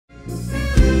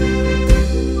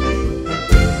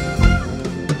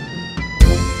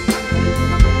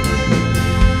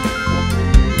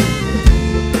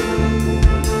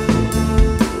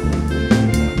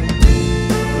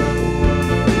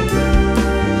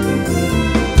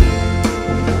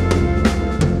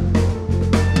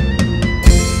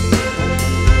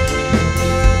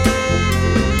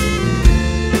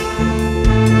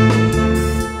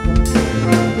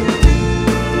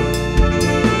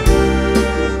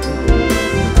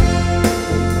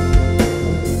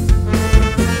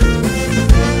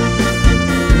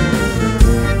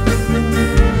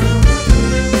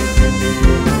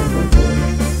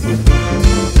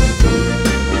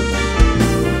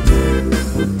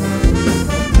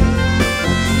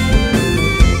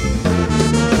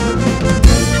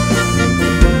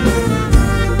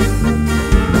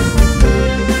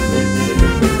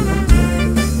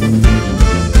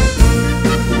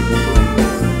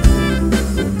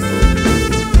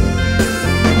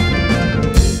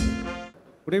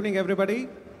Good evening, everybody.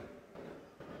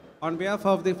 On behalf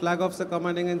of the Flag Officer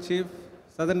Commanding-in-Chief,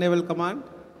 Southern Naval Command,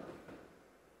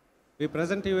 we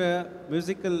present you a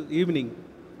musical evening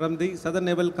from the Southern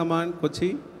Naval Command,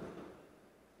 Kochi.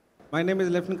 My name is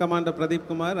Lieutenant Commander Pradeep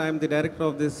Kumar. I am the director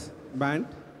of this band.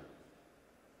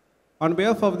 On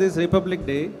behalf of this Republic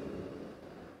Day,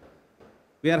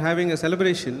 we are having a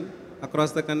celebration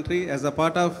across the country. As a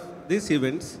part of these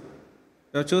events,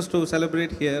 we have chosen to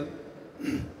celebrate here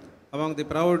among the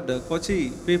proud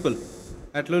Kochi people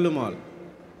at Lulu Mall.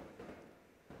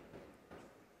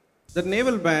 The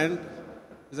Naval Band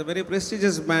is a very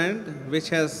prestigious band which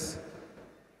has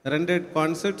rendered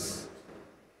concerts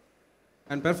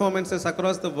and performances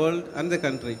across the world and the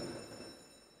country.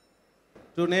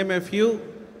 To name a few,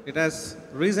 it has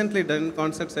recently done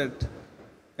concerts at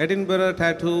Edinburgh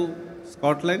Tattoo,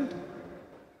 Scotland,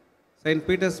 St.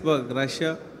 Petersburg,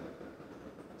 Russia,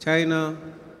 China,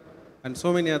 and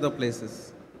so many other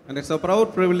places. And it's a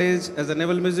proud privilege as a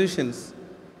naval musicians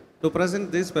to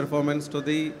present this performance to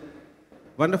the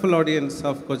wonderful audience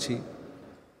of Kochi.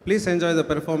 Please enjoy the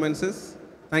performances.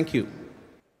 Thank you.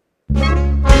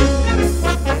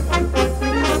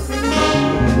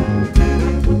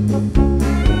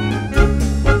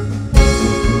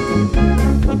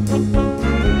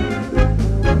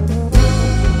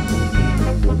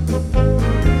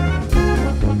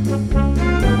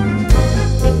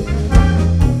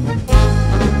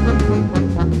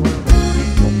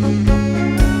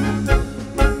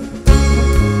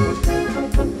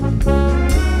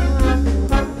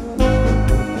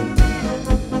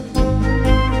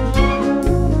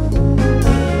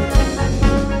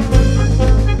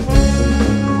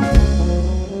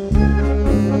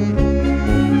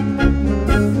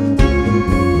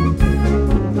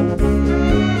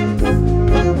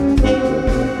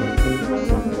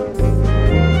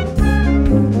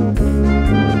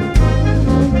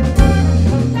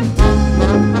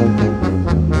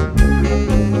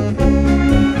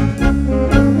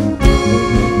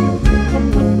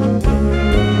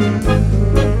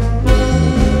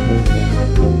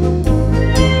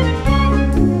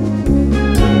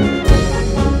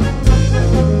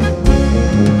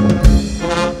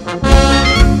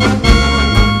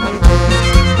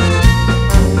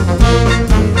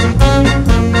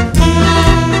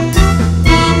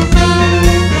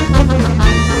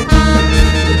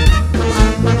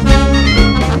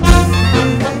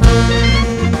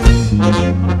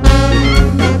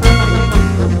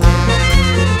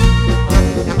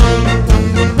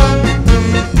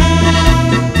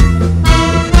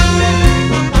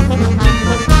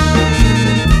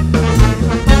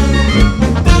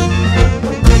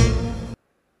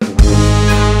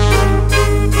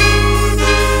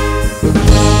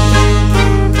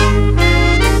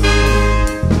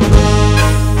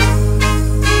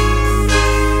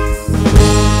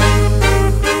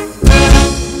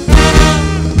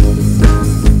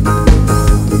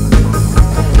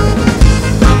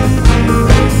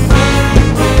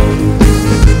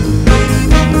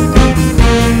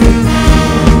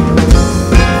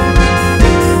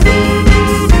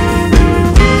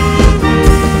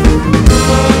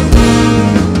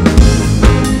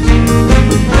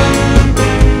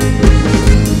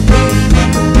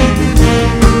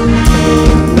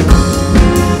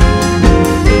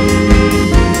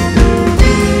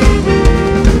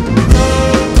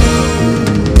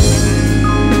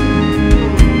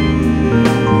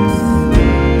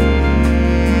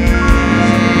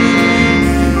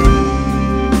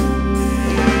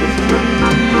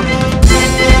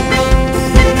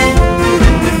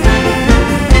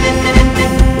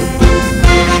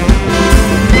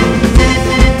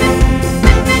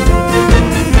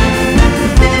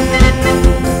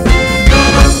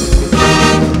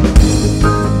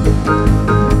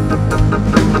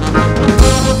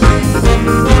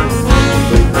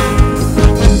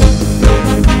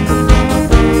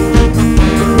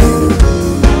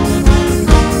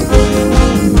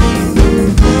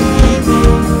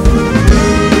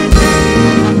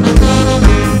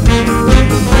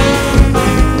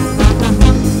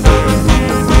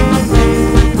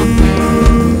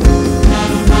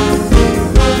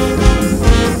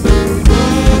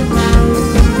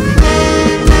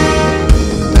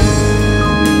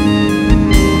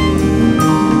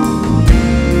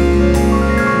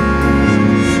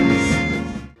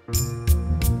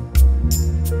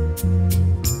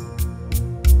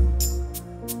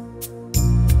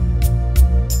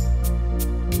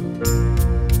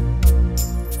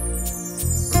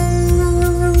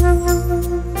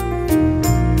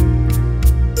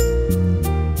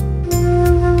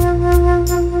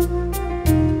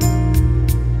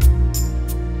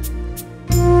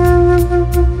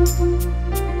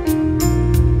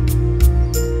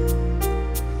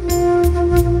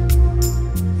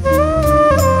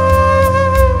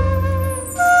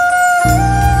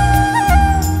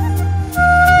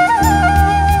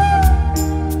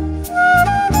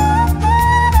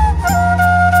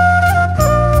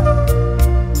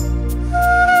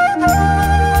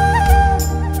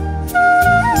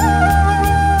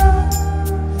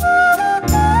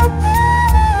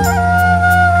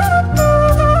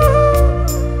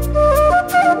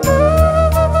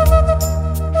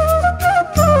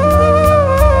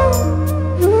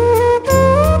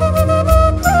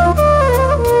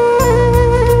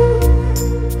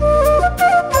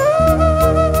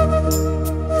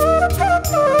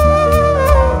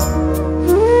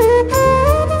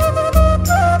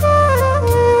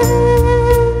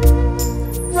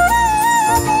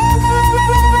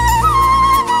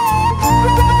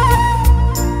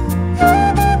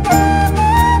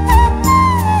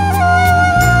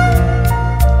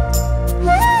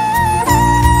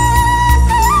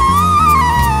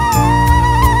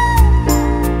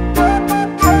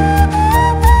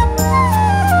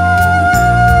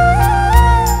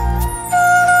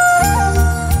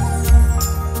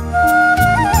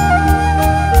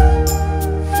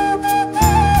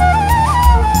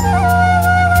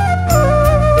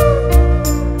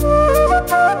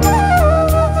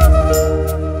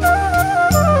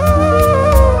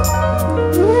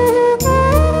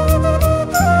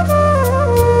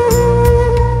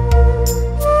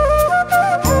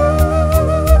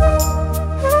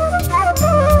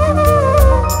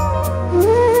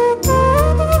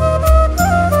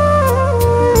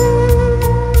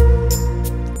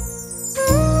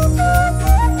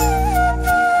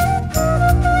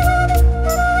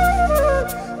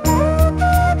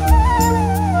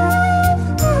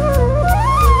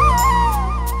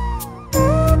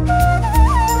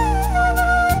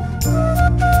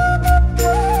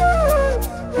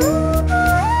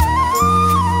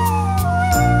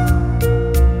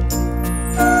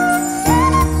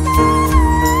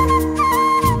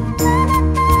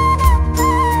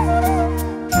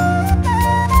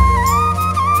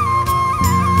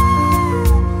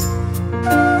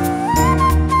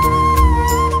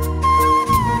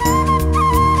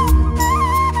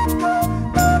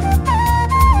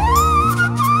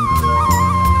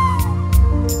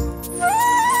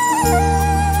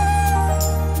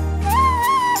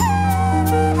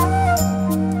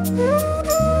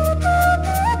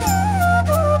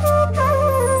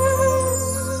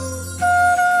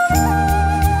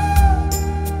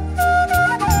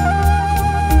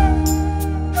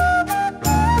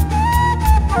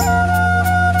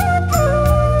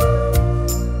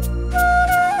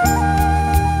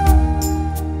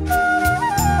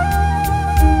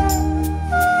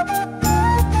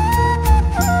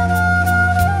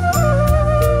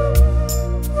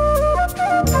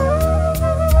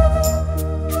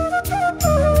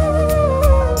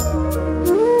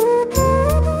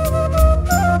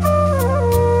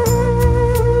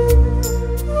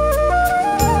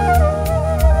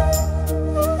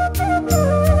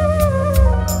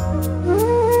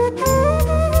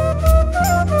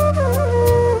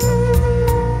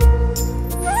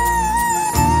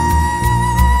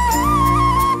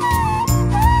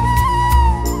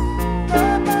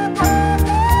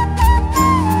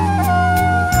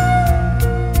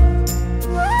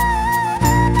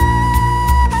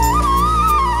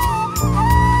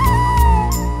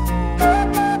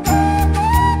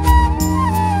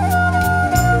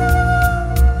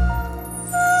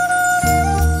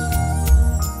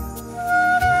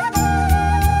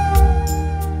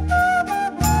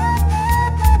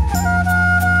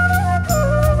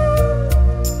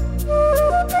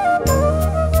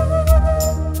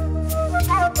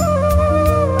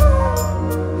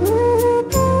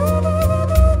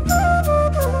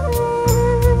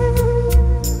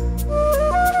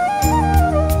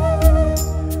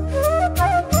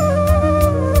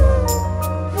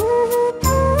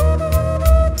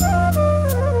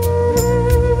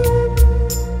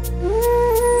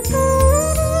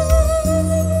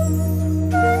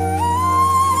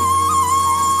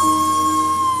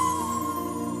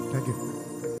 Thank you.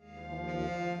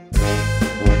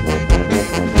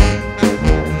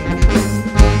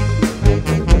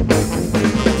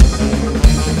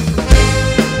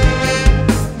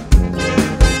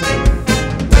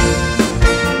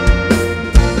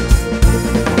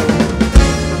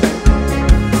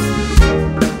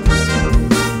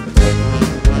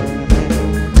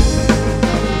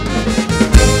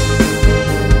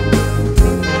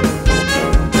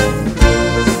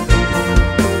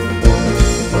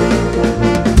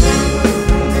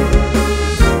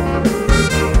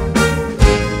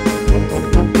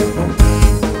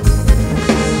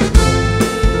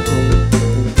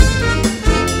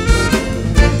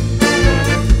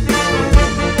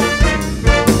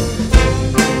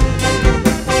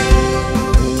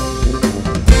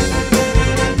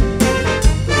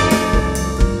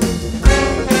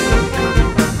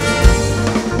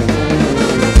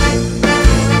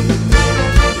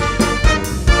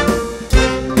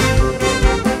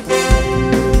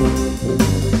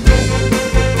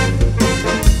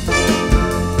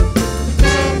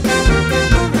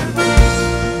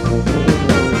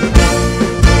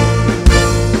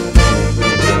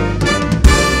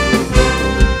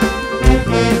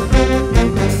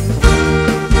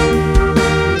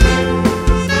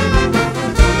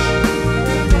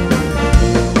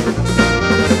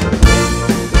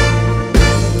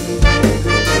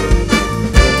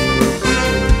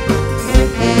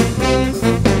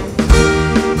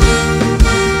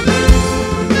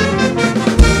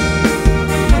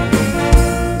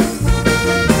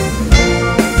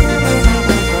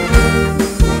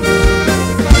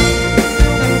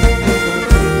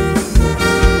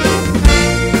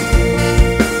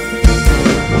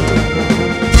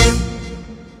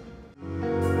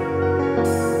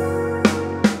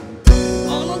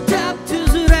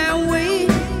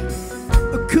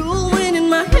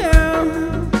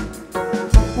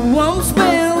 One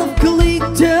smell of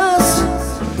eucalyptus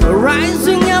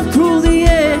rising up through the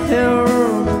air.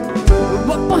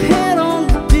 Up ahead on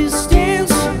the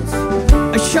distance,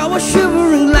 I saw a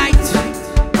shivering light.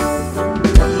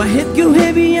 My head grew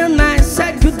heavy and my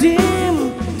sight grew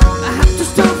dim. I had to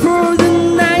stop for the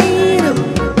night.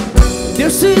 There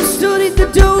she stood at the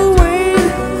doorway.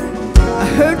 I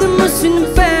heard the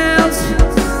machine bells,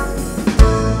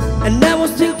 and I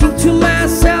was thinking to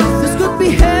myself, this could be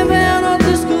heaven or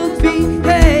this could be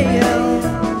hell.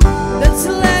 Let's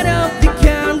light up the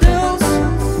candles,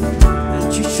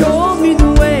 and she showed me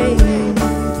the way.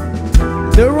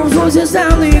 There were voices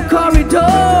down the corridor.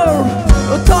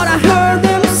 I thought I heard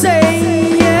them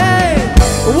say, yeah,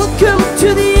 welcome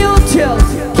to the Hotel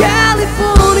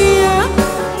California.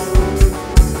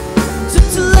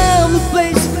 Such a lovely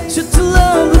place, such a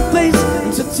lovely place,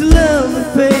 such a lovely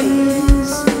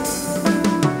place.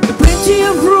 Plenty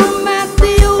of room at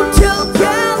the Hotel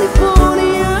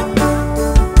California.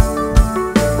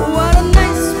 What a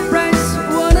nice surprise,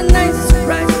 what a nice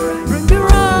surprise. Bring me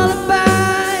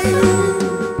lullaby.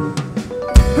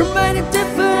 Her mind is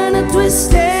different and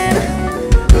twisted.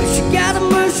 She got a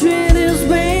Mercedes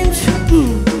Benz.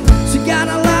 She got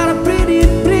a lot of pretty,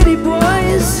 pretty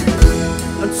boys,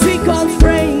 and she calls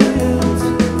friends.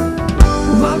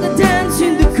 While they dance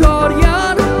in the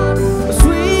courtyard, a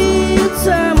sweet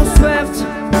summer swept.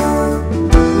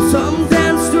 Some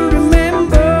dance to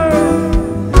remember,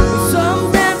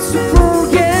 some dance to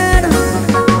forget.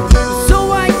 So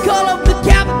I call up the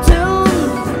captain,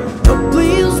 oh,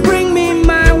 please bring me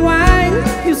my wine.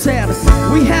 He said,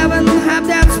 we haven't had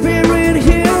that spirit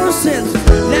here since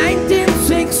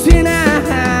 1969.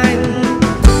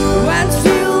 And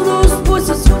still those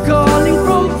voices are calling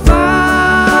from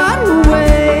far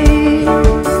away.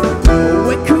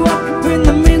 Wake you up in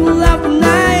the middle of the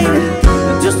night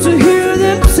just to hear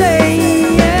them say,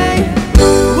 yeah,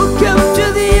 welcome to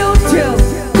the Hotel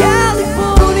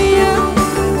California.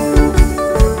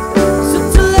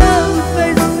 Such a lovely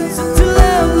place, such a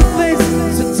lovely place,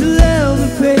 such a lovely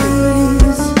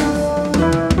place.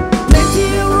 Plenty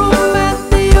of room at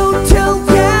the Hotel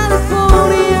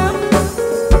California.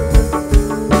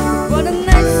 What a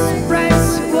nice surprise,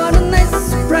 what a nice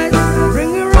surprise.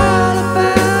 Bring your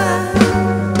lullaby.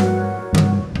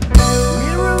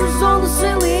 Mirrors on the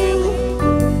ceiling,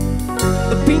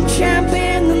 the pink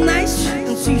champagne, the nice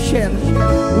and seashell.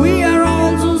 We are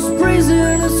all just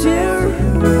prisoners here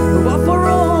of our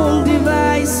own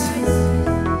device.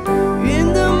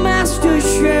 In the master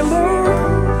chamber,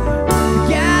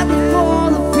 gathered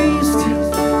for the feast.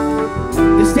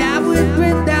 They stab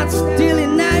with that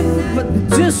stealing knife, but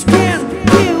they just can't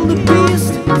kill the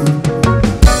beast.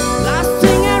 Last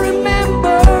thing I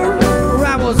remember,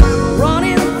 I was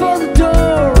running for the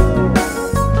door.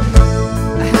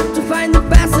 I had to find the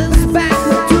passes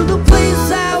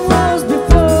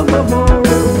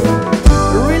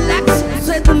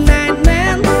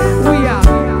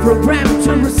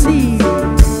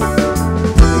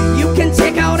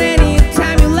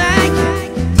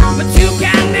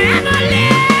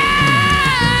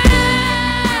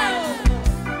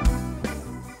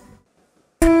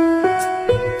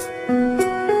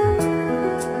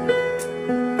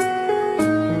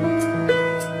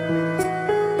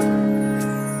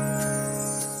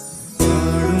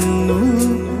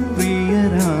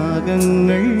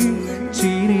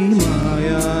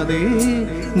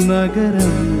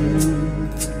നഗരം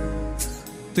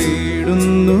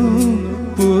തേടുന്നു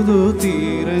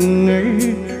പുതുതീരങ്ങൾ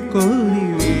കൊതി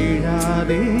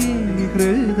വീഴാതെ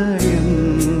ഹൃദയം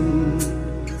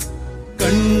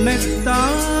കണ്ണെത്താ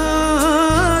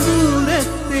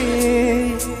ദൂരത്തെ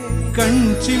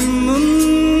കൺചിമ്മും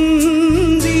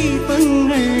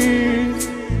ദീപങ്ങൾ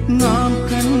നാം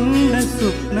കണ്ട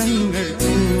സ്വപ്നങ്ങൾ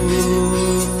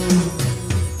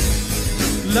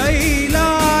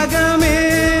ലൈലാകമേ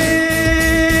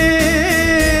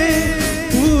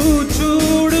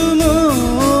പൂച്ചൂടുമോ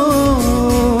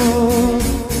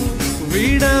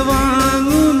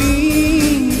വിടവാങ്ങു നീ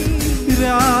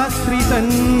രാത്രി തൻ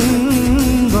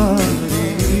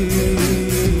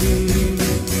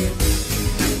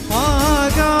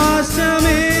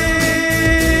ആകാശമേ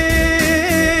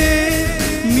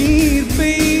നീർ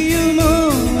പെയ്യുമോ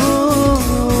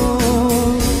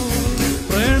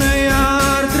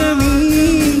പ്രണയാർദ്രമീ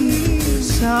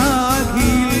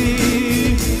ശാഖിയിൽ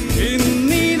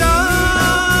ഇന്നിതാ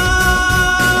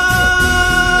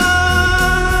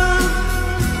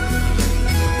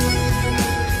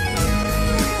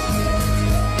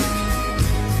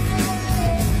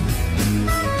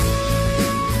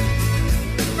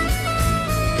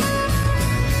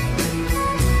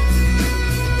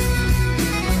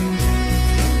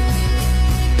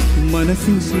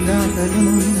മനസ്സിൻ ശിലാതലം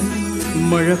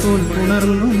മഴ പോൽ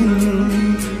ഉണർന്നു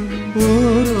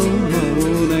ഓരോ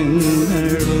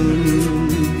മൗനങ്ങളും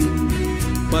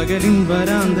പകലിൻ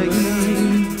വരാന്തയിൽ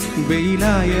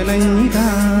വെയിലായലഞ്ഞിതാ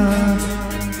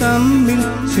തമ്മിൽ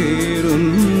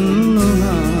ചേരുന്നു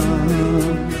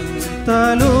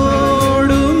തലോടുമിന്നലകൾ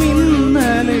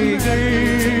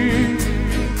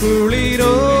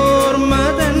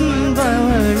കുളിരോർമതൻ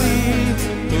വഴി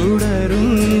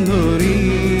തുടരുന്നൊരീ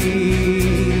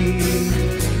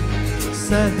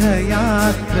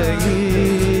സഹയാത്രയിൽ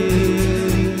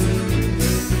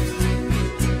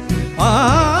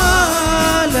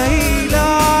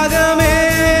ലൈലാകമേ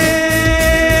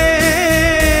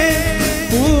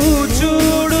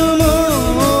പൂച്ചൂടുമോ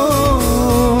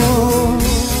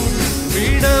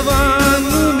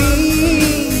വിടവാങ്ങു നീ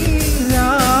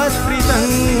രാത്രി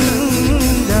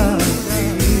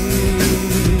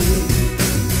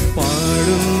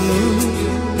പാടുന്നു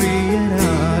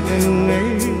പ്രിയരാഗങ്ങൾ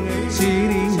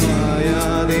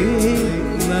ചിരിമായാതെ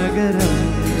നഗരം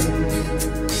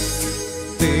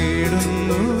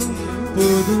തേടുന്നു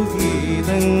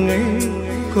പുതുഗീതങ്ങൾ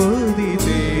കൊതി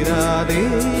തീരാതെ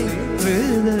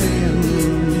ഹൃദയം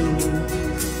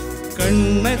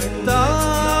കണ്ണെത്താ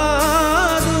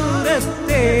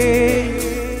ദൂരത്തെ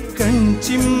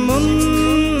കൺചിമ്മും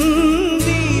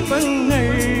ദീപങ്ങൾ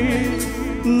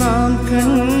നാം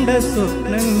കണ്ട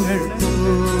സ്വപ്നങ്ങൾ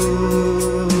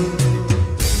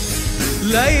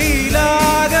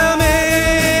ലൈലാകമേ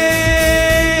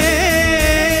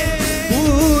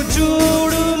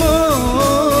പൂച്ചൂടുമോ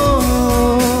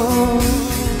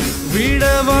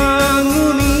വിടവാങ്ങു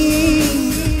നീ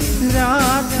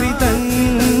രാത്രി തൻ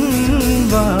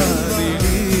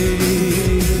വാതിലിൽ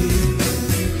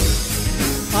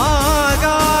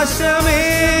ആകാശമേ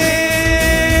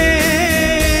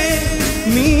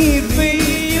നീർ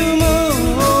പെയ്യുമോ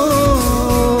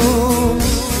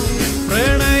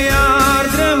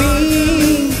പ്രണയാർദ്രമീ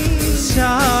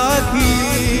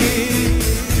ശാഖിയിൽ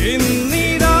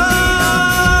ഇന്നിതാ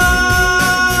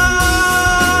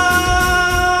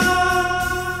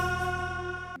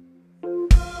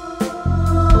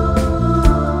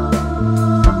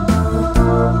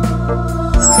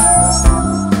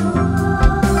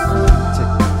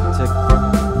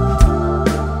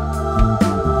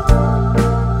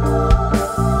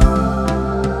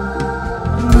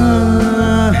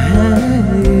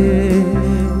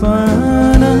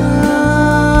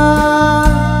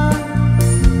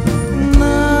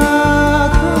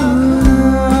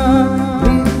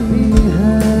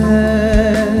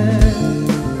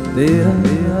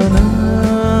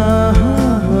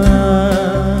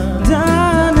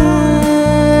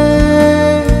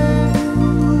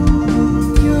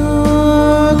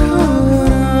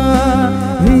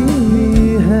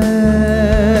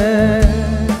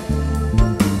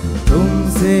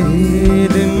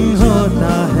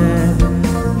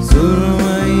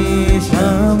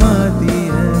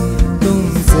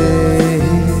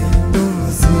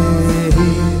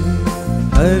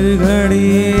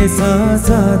सांस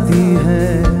आती है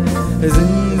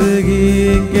जिंदगी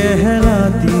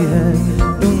कहलाती है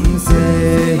तुमसे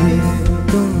ही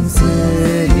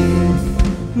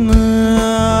ना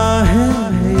है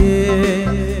ये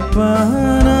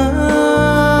पाना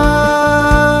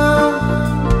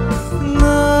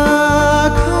ना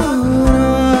खोना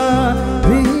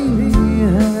भी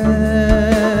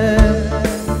है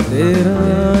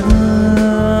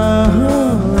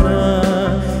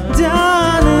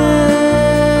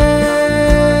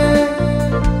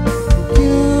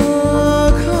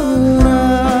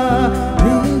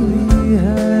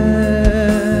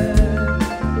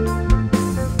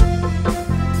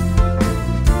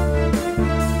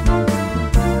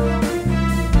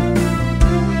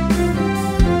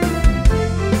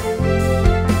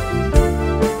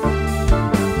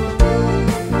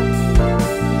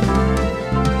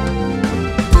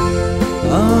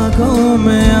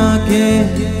के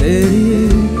तेरी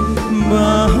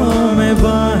बाहों में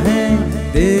बाहें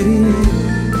तेरी,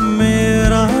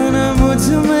 मेरा न मुझ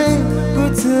में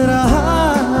कुछ रहा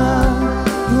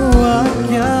हुआ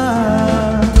क्या,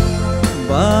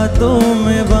 बातों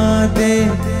में बातें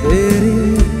तेरी,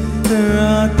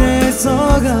 रातें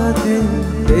सौगातें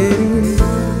तेरी,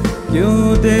 क्यों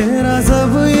तेरा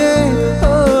सब ये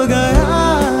हो गया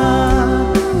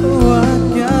हुआ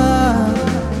क्या।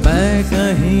 मैं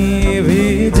कहीं भी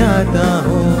जाता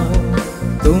हूँ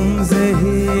तुमसे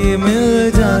ही मिल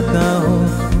जाता हूँ,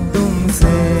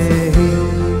 तुमसे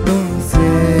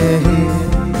ही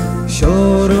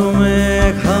शोर में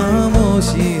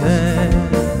खामोशी है,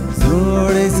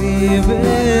 थोड़ी सी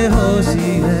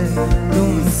बेहोशी है,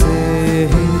 तुमसे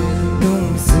ही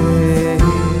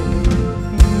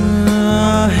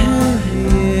है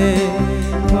ये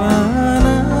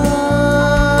पाना,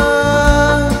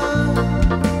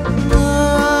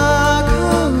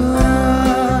 खोना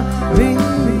भी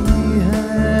है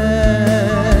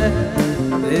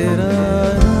तेरा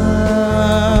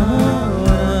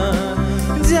होना,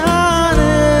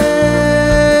 जाने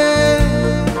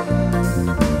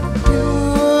क्यों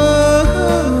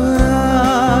होना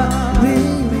भी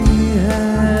है।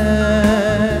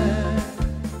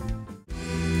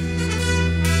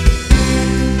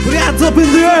 Put your hands up in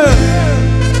the air.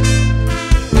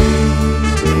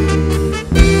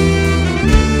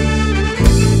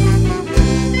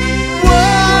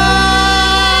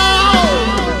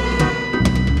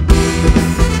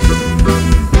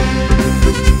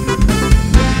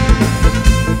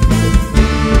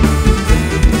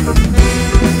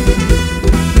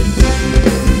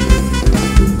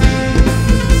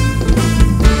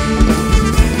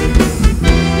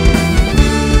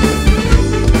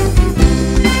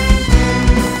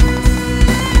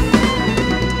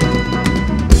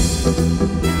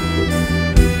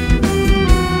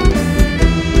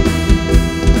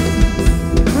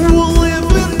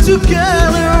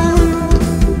 Together,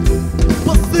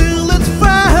 but still it's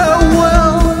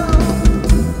farewell,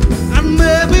 and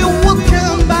maybe we'll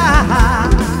come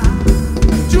back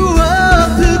to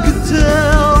earth. You can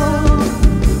tell,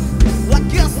 I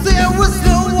guess there was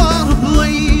no one to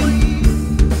blame.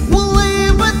 We'll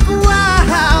leave it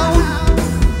ground,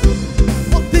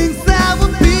 but things never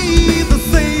be the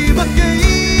same again.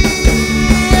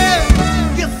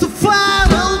 It's the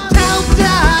final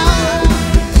countdown.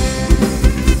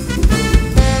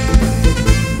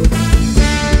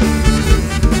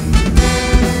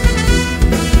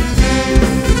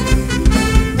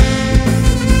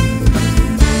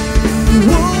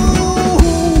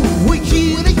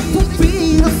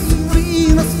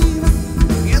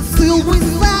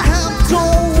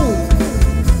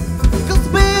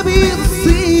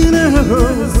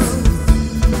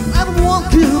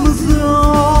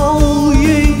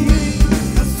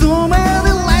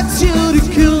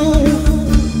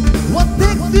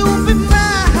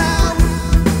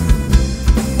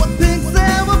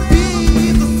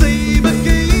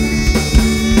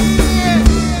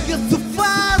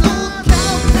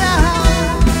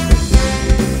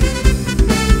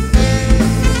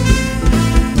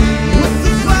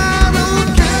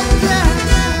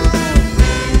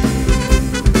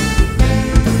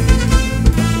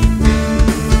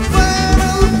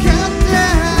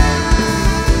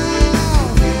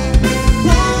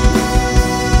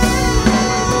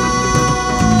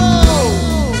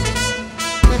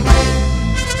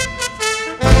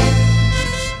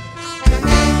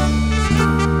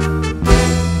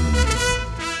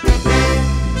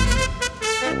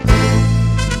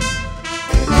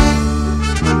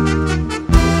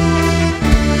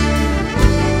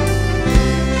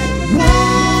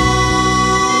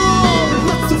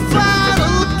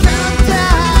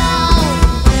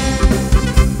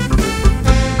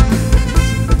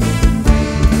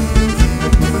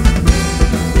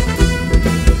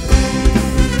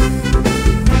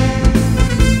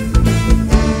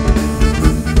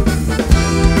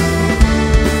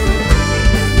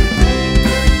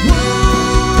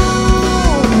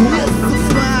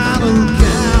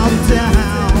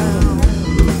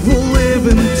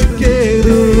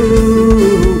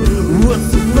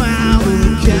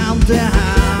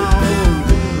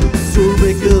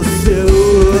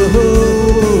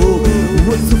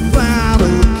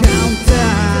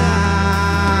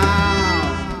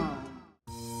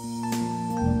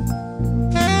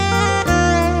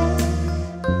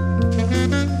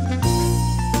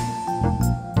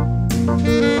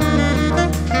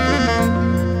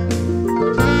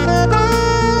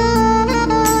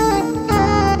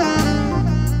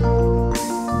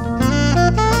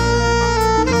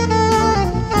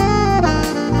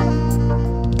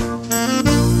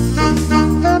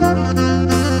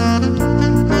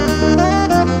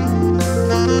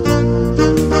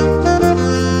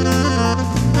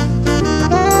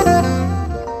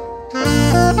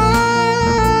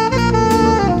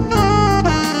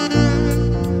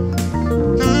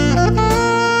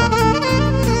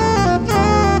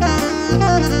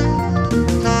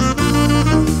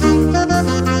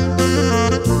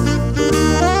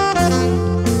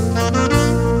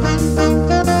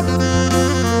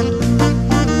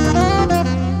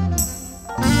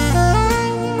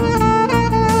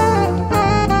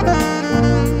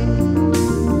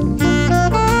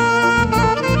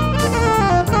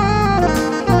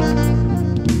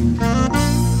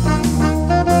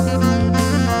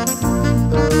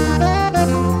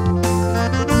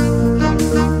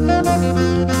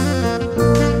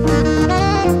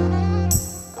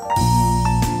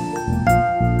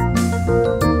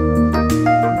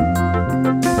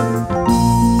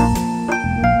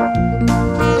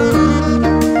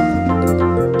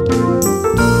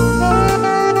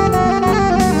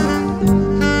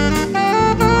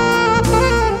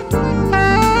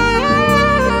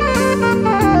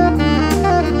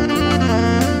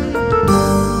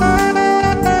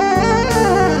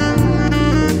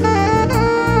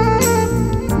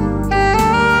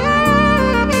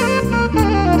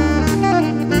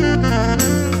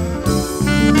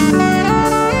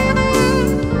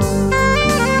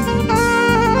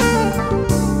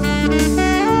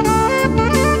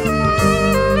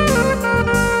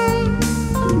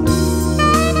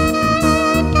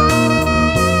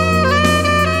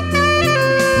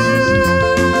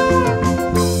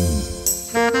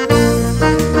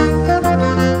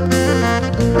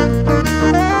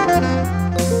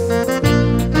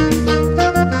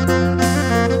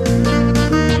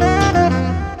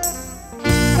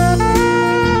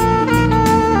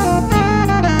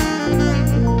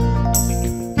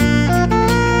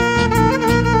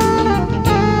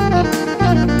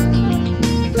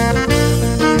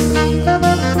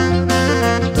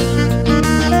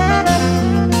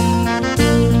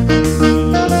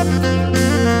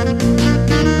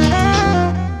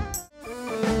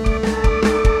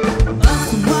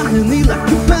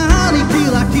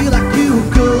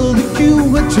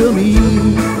 trummy.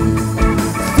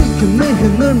 Can make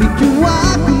her learn me to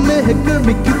walk, make her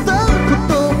make you talk,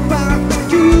 put up back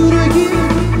to you again.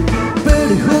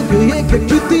 Very hook, I get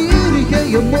you theory, hey,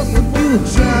 you must you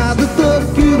try to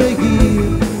talk you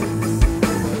again.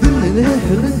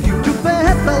 Then you to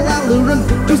bed, I'll run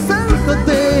to self a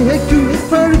day, you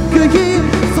for again.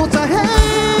 So I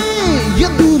hey, you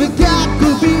do the cat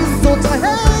could be so I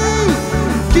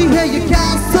hey, you hear your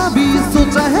cat be so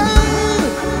I hey,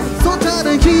 so I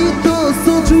the heat,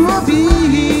 so to be.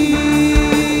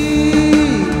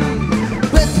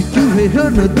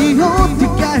 Her no di hot di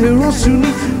kai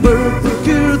rosuni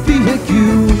perfectly like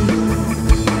you.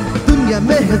 Dunya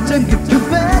me ha chang get you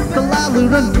back the la lu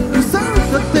run you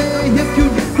serve the day if you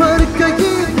hurt kai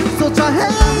so cha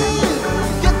hey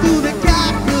get to the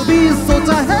cat to be so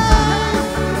cha hey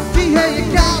ki hey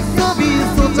cat to be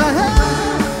so cha hey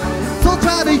so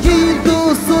cha the heat to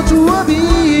so to be.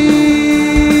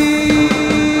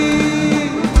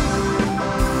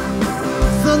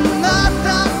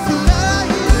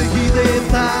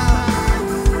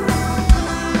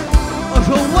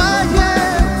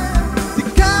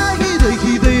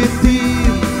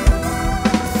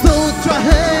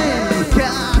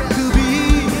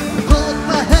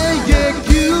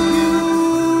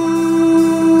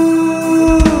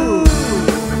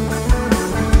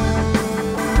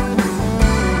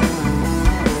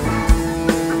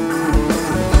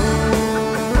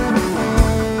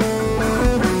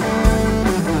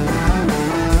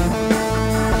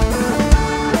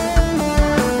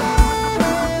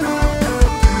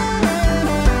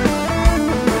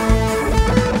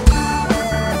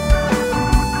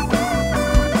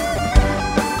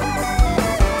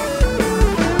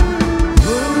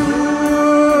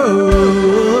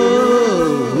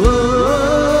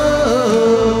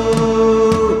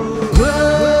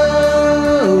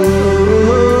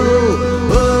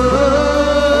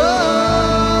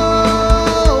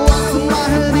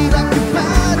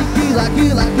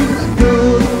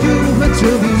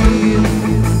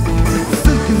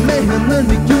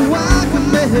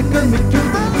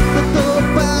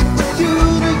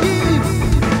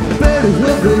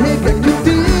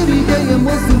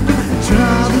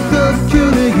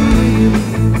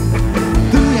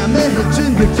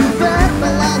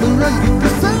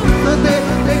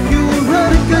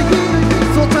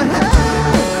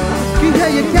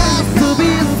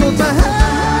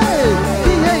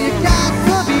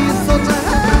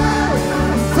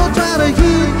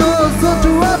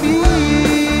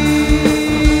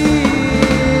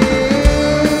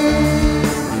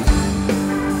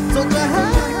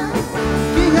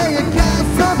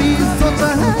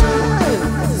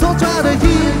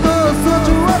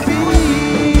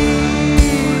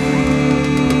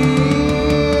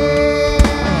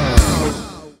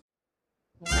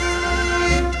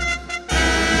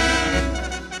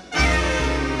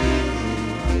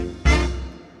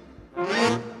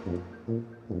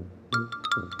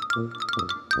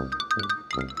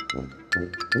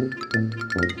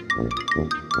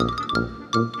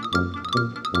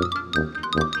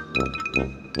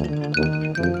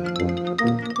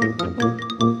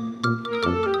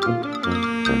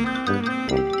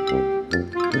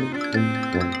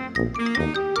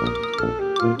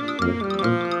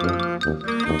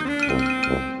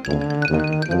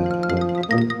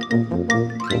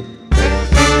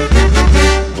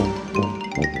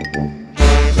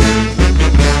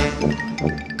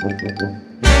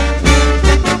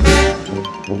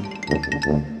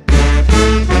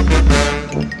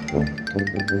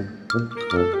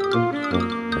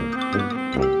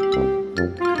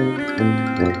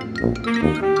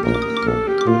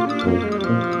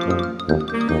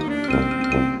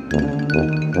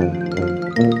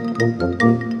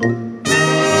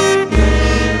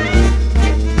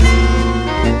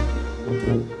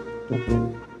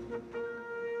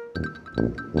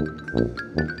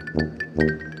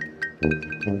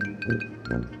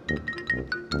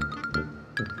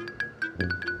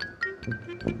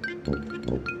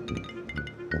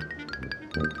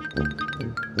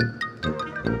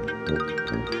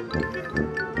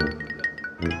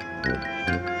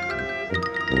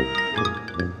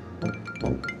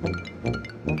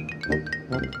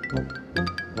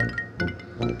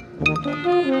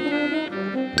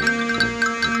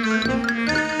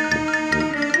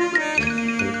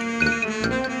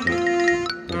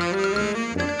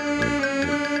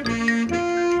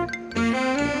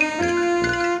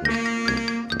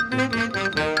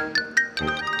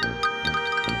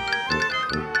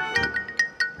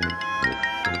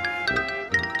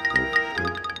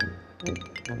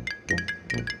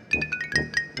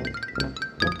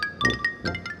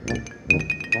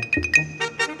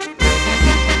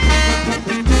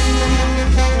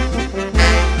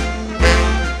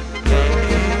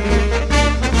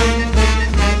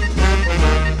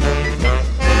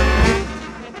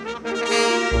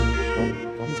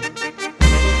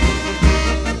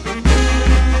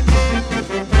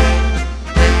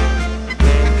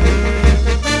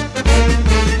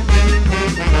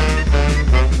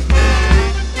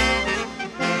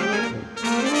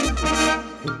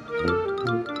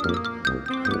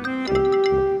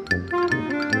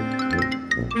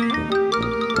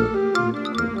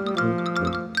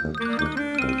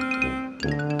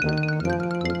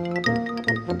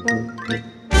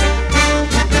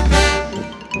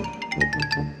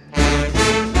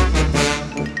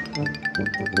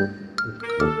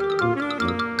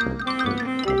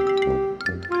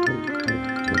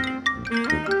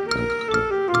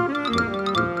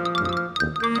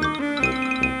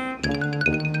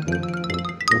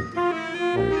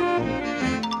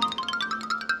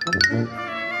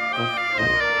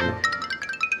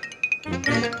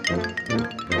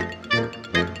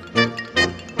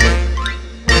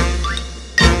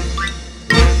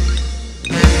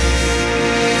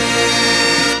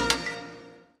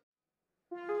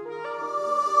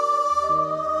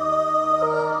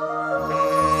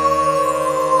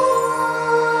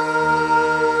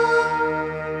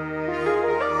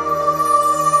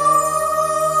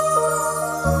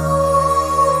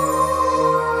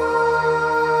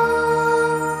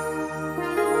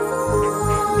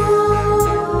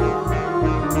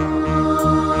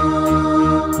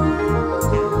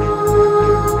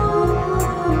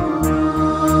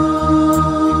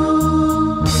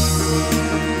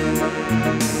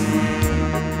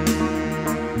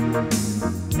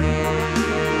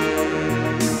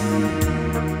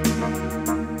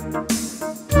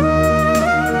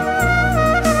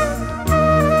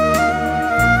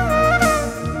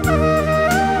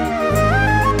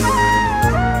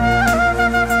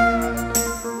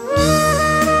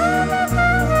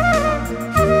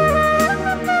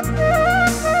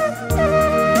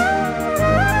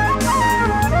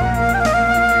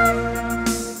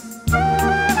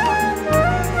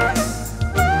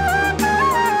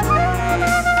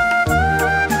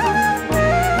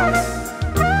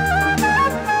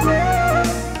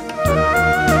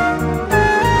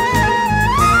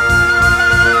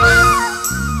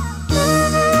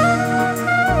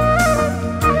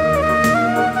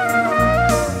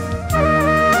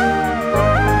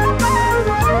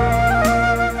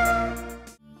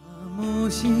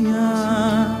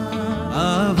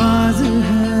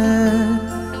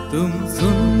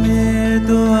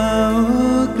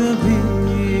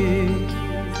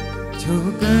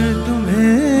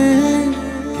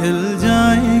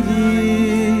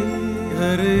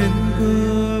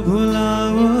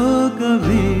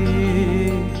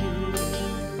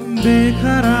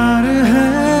 बेकरार है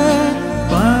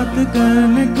बात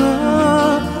करने को,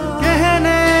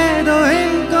 कहने दो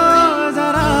इनको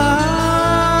जरा।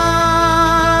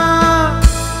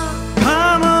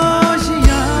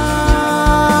 खामोशियाँ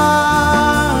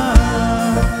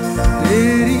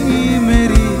तेरी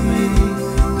मेरी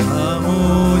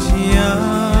खामोशियाँ,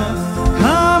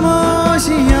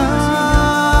 खामोशियाँ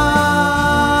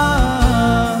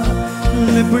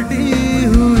लिपटी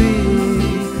हुई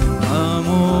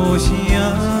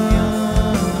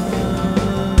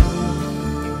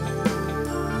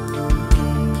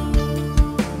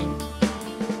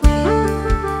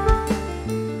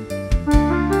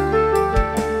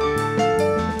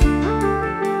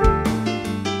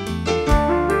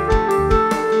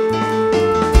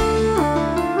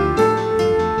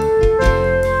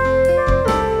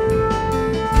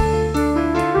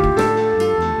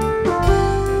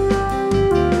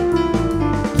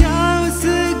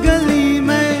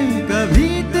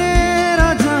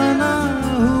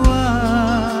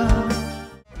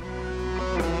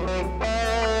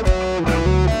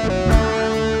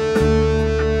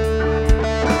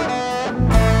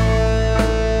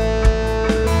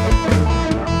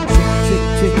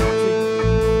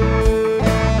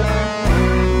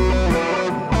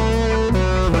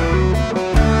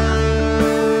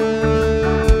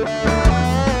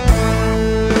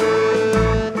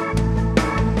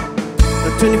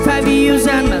Years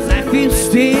and my life is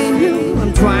still,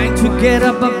 I'm trying to get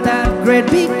above that great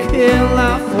big hill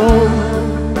I fall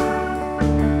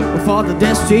for the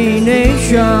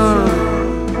destination.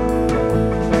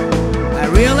 I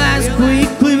realized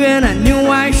quickly when I knew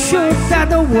I should that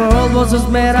the world was just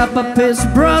made up of this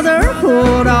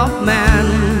brotherhood of man,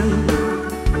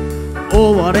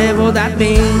 or whatever that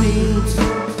means.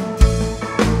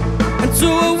 And so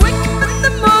I wake up in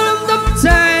the morning of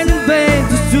time and bed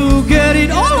just to get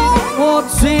it all on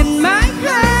what's in my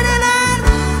head, and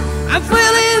I'm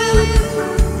feeling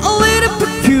a little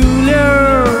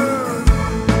peculiar.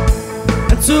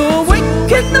 And so I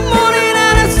wake in the morning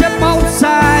and I step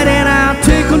outside and I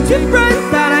take a deep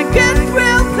breath and I get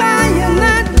real high and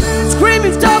I'm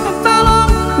screaming stop and fell on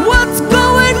what's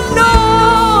going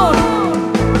on.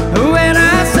 When I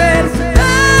said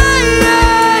hey,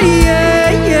 yeah, yeah,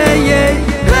 yeah, yeah,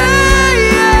 hey,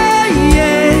 yeah,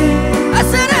 yeah, I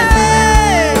said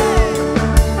hey,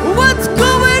 what's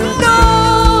going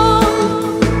on?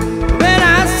 When I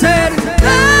said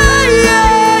hey,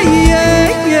 yeah, yeah,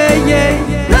 yeah, yeah,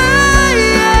 hey,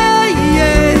 yeah,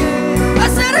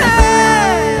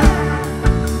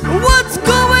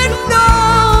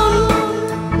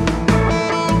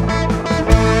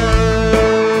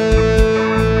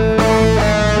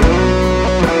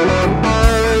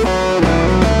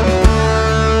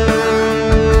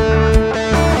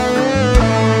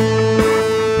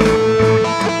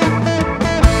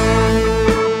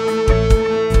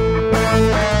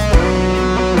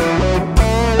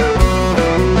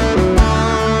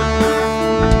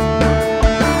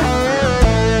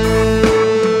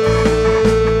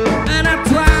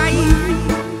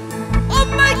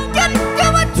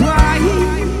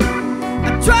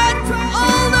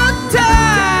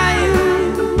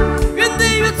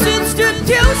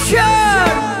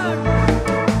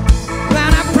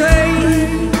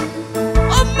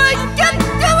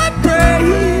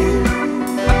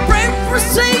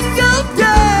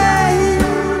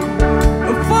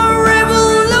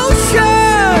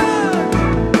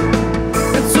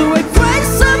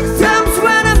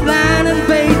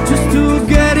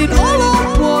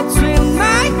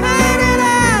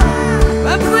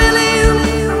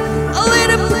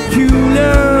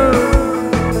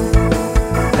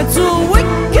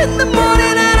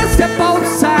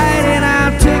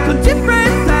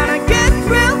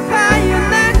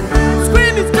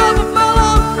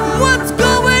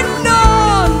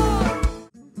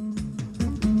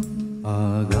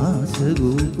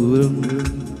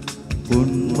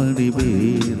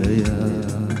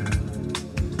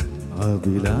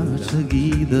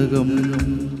 അഭിലാഷഗീതകം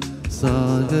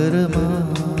സാഗരമാ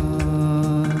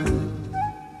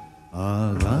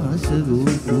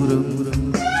Akashagopuram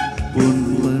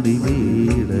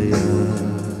പൊൻപടിമേടയാ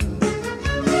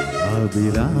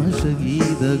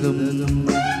അഭിലാഷഗീതകം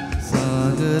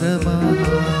സാഗരമാ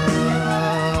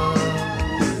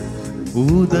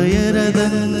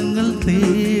ഉദയരഥങ്ങൾ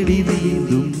തേടി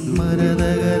നീന്തും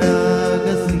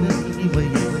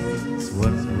മരതകരാഗസിനിമയിൽ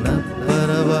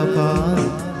സ്വർണ്ണപ്പറവപാൽ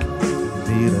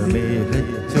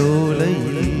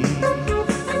നിറമേഘച്ചോലയിൽ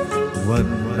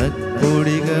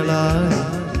വർണ്ണക്കൊടികളാൽ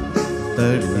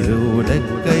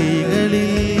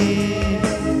തളിരോലക്കൈകളിൽ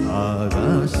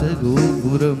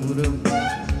ആകാശഗോപുരം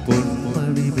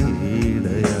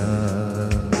പൊന്മണിമേടയാ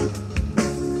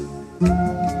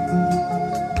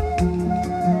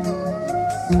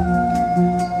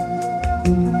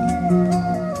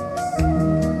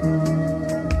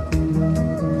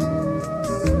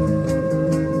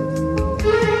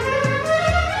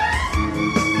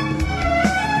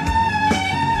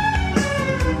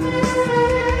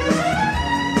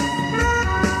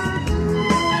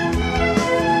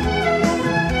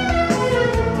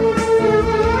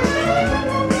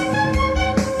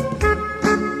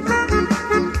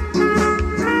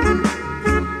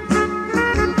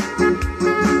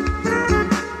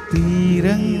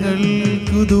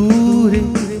തീരങ്ങൾക്കു ദൂരെ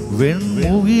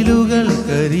വെൺമുകിലുകൾ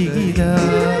കരികില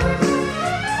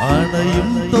അണയും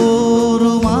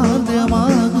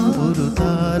തോറുമാദ്യമാകും ഒരു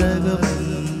താരകം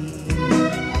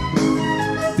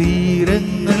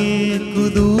തീരങ്ങൾക്കു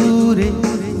ദൂരെ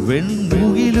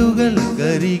വെൺമുകിലുകൾ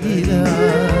കരികില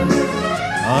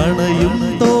അണയും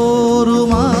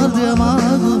തോറുമാദ്യമാകും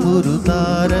ഒരു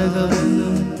താരകം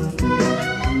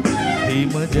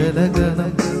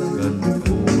ഹിമജലഗണം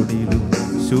കൺകോണിലും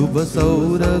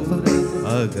ശുഭസൗരഭം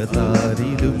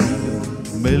അകതാരിലും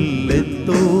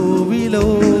മെല്ലെത്തോ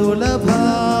വിലോലഭാവമാർന്ന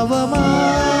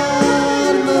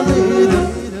നേരം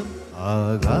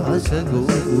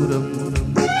Akashagopuram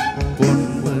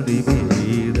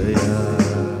പൊന്മണിമേടയാ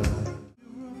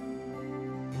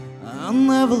I'll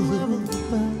never look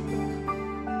back.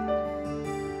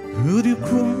 Would you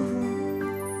cry?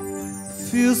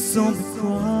 Feel something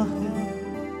cry.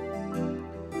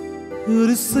 Would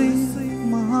you save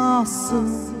my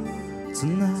soul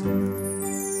tonight?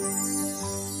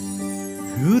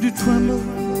 Would you tremble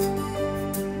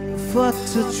if I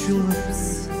touch your lips?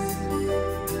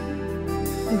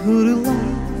 Would you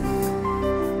laugh?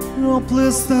 Oh,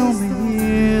 please tell me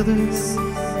this.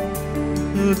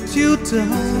 Would you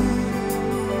die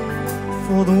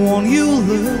for the one you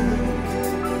love?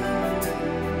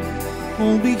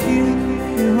 I'll be here in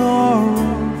your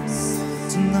arms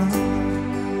tonight.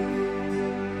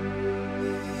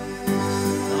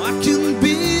 I can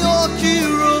be your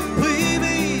hero,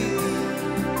 baby.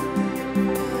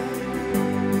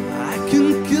 I can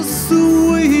kiss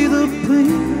away the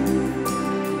pain.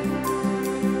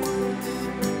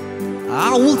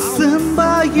 I will stand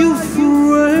by you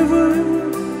forever.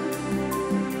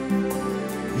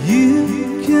 You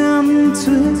can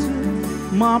take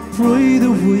my pride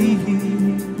away.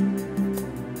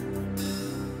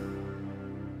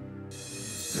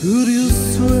 Could you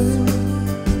swear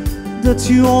that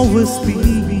you always be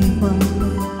mine?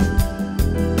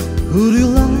 Would you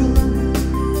lie?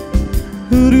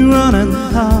 Would you run and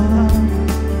hide?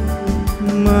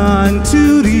 Mine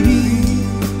too deep.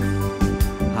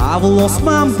 I've lost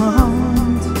my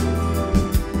mind.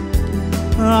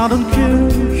 I don't care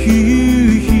who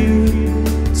you hear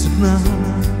tonight.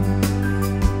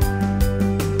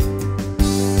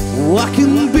 Oh, I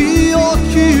can be your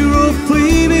hero,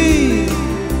 baby.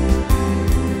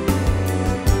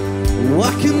 Oh,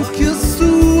 I can kiss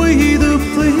away the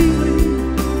pain.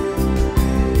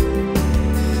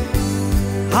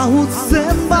 I would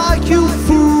stand by you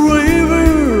forever.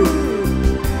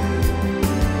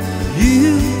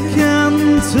 You can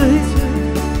take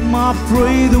my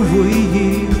pride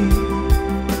away.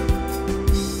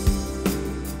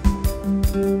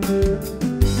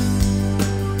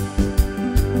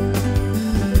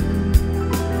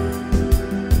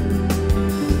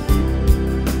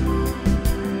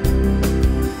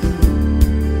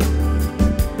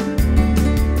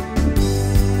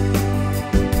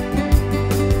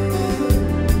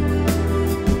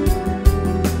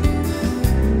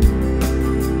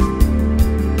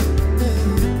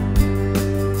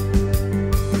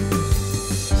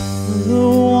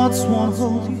 Oh, I just wanna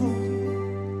hold you.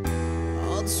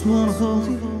 I just wanna hold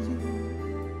you.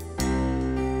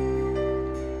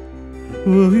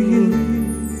 Oh yeah,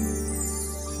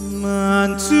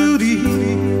 mine too deep.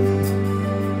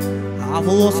 I've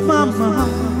lost my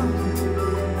mind.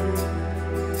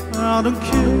 I I don't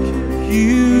care,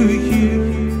 you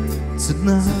here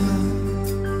tonight.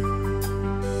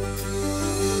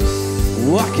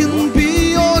 I can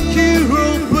be your hero,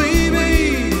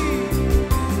 baby.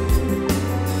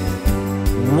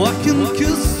 I can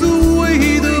kiss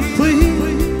away the pain.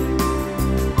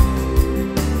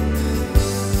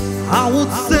 I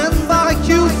would stand by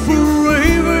you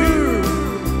forever.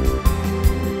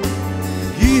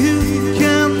 You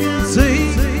can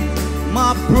take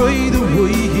my breath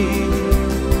away.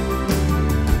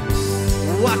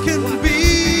 I can be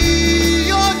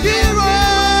your hero.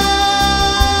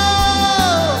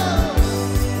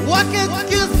 I can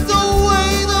kiss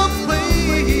away the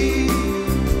pain.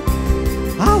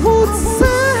 I would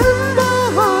stand by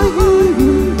you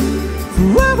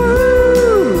forever.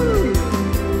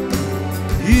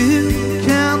 You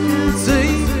can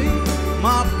take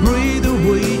my breath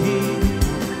away.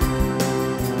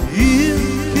 You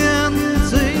can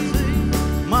take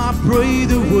my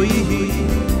breath away.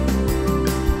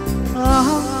 I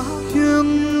can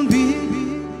be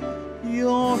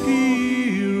your hero.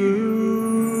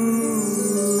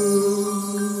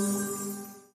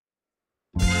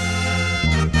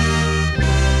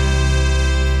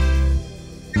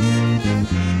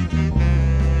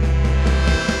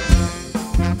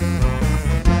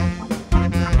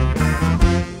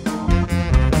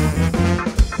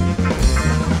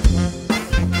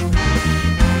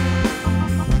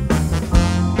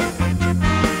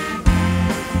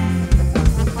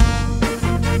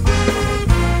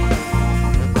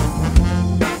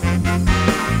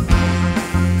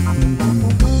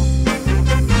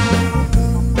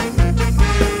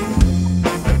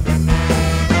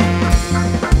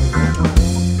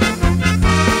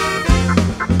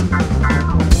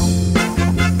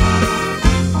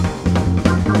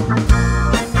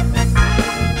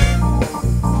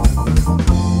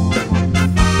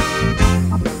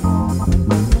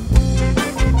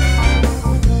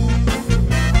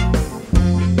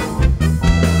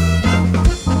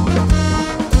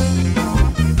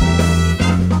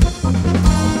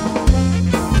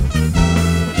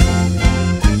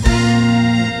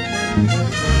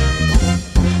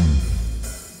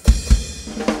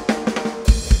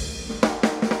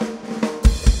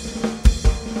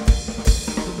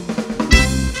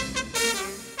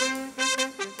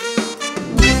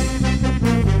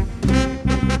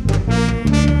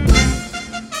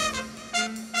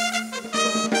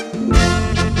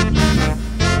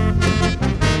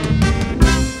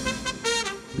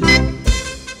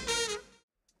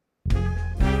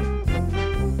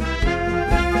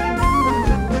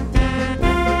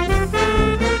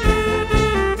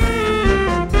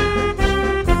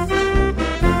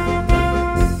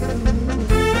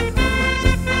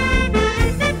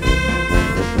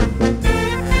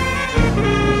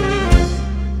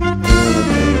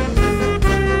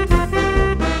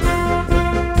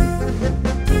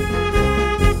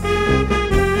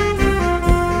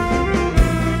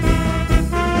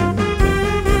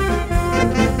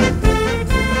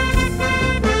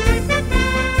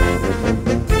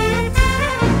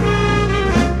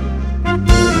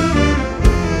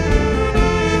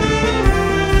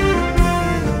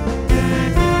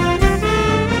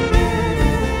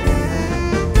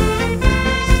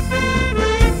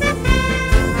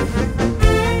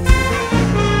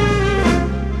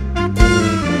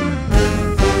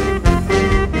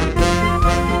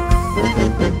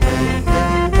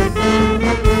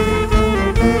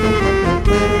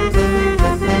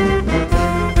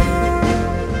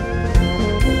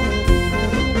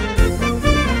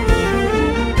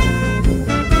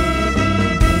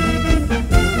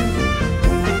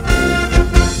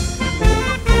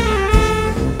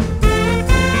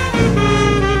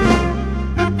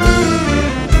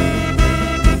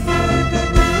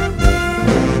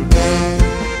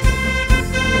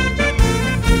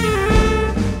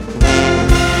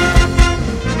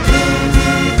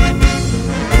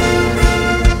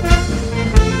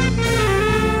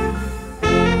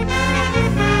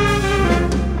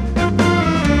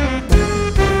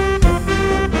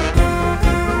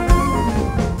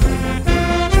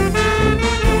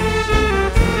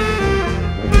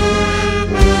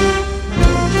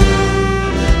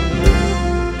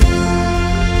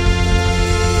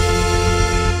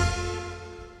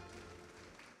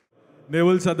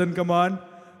 Naval Southern Command,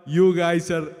 you guys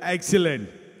are excellent.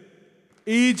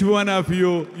 Each one of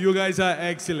you, you guys are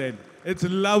excellent. It's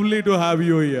lovely to have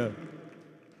you here.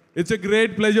 It's a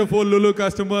great pleasure for Lulu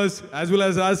customers as well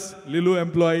as us, Lulu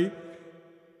employee,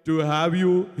 to have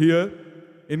you here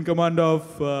in command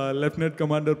of Lieutenant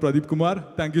Commander Pradeep Kumar.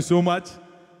 Thank you so much.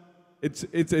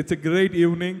 It's a great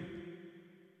evening.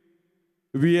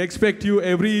 We expect you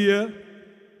every year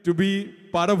to be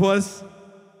part of us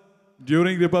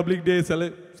during Republic Day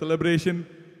celebration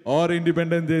or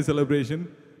Independence Day celebration.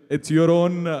 It's your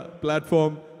own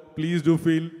platform. Please do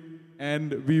feel,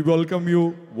 and we welcome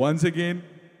you once again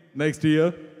next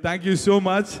year. Thank you so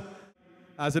much.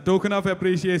 As a token of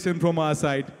appreciation from our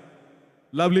side,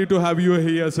 lovely to have you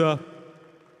here, sir.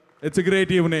 It's a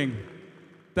great evening.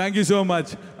 Thank you so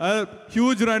much. A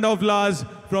huge round of applause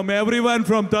from everyone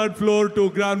from third floor to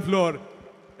ground floor.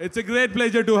 It's a great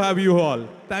pleasure to have you all.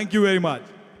 Thank you very much.